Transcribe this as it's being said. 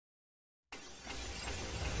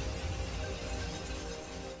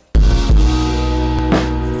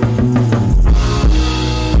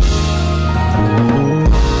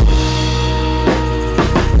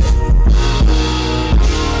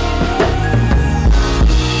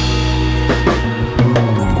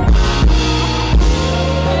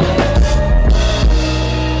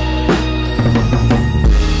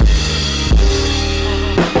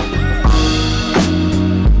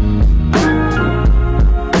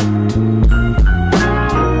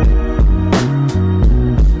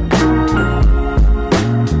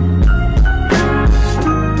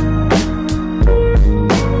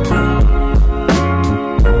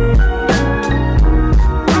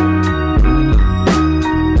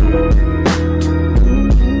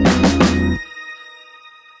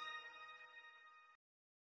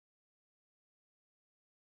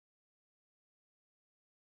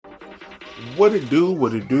What it do,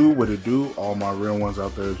 what it do, what it do, all my real ones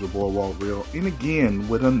out there is your boy Walt Real, and again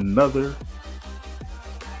with another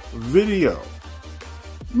video.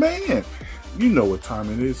 Man, you know what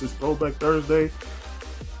time it is. It's Throwback Thursday.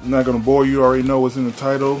 I'm not gonna bore you, already know what's in the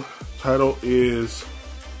title. Title is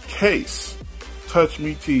Case, Touch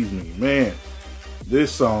Me, Tease Me. Man,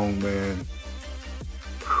 this song, man,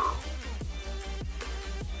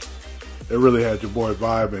 it really had your boy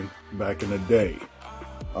vibing back in the day.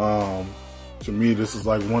 To me, this is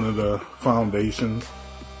like one of the foundations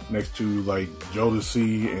next to like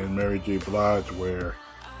Jodeci and Mary J. Blige, where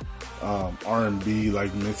R&B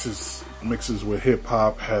like mixes with hip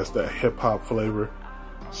hop, has that hip hop flavor.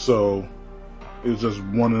 So it's just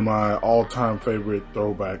one of my all-time favorite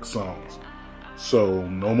throwback songs. So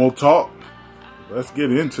no more talk. Let's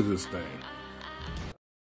get into this thing.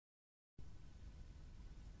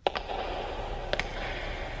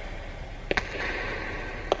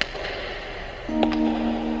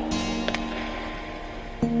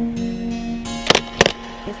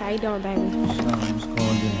 How you doing, baby? I'm just going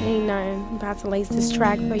down. Ain't nothing. I'm about to lace this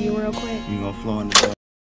track for you real quick. You gonna flow in the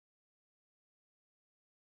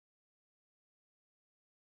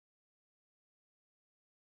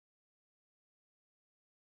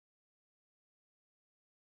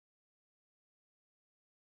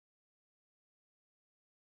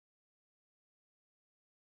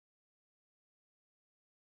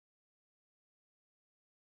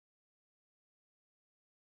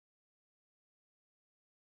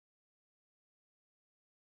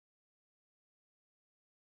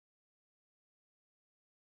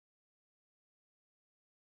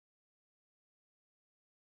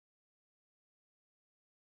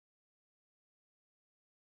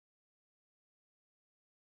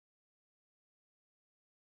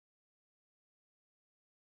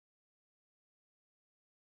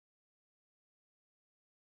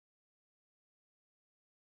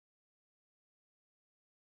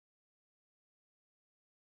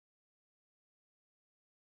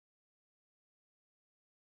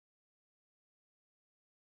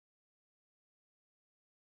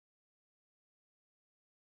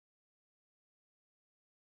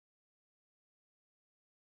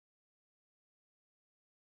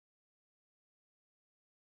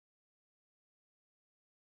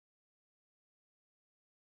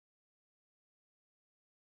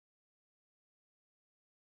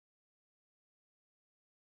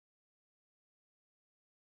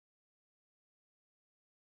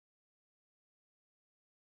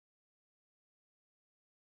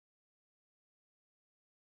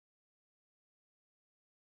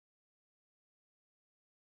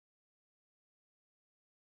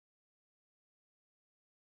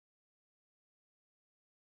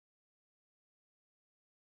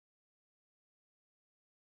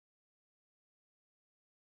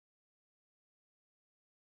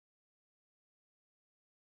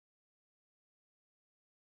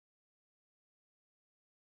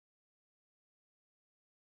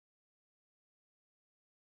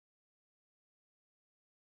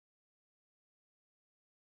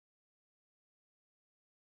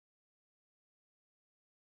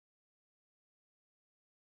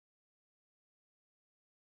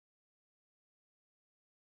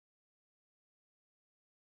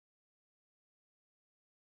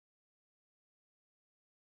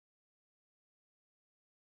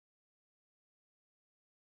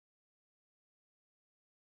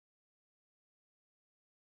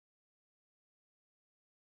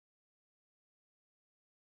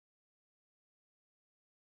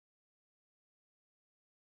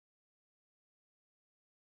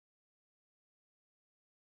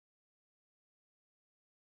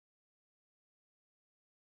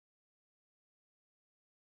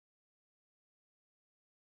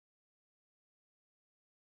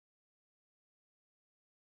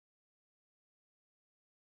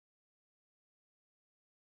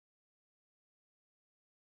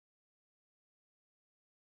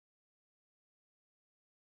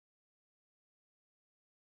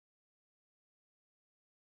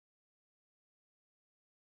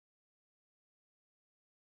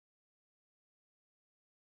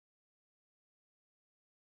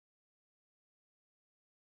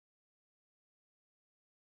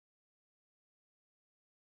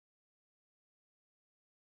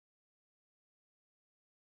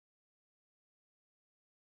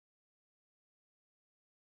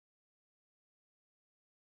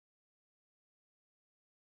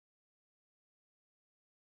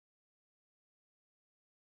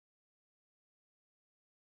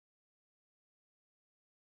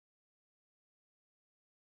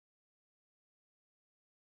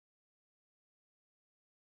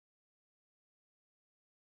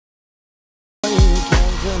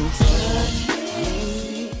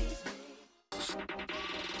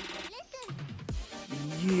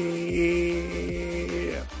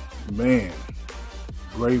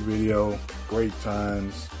great video, great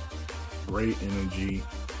times, great energy,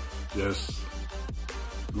 just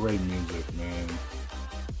great music, man.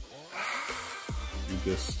 You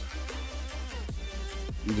just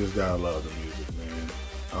gotta love the music, man.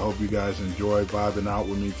 I hope you guys enjoy vibing out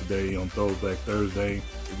with me today on Throwback Thursday.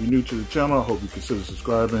 If you're new to the channel, I hope you consider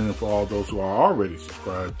subscribing. And for all those who are already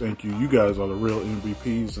subscribed, thank you. You guys are the real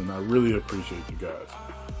MVPs, and I really appreciate you guys.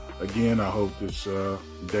 Again, I hope this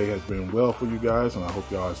day has been well for you guys, and I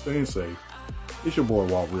hope y'all are staying safe. It's your boy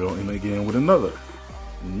Walt Real, and again with another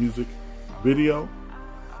music video,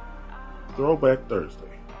 Throwback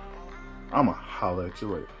Thursday. I'ma holla at you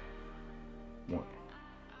later.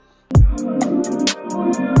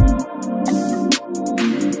 One.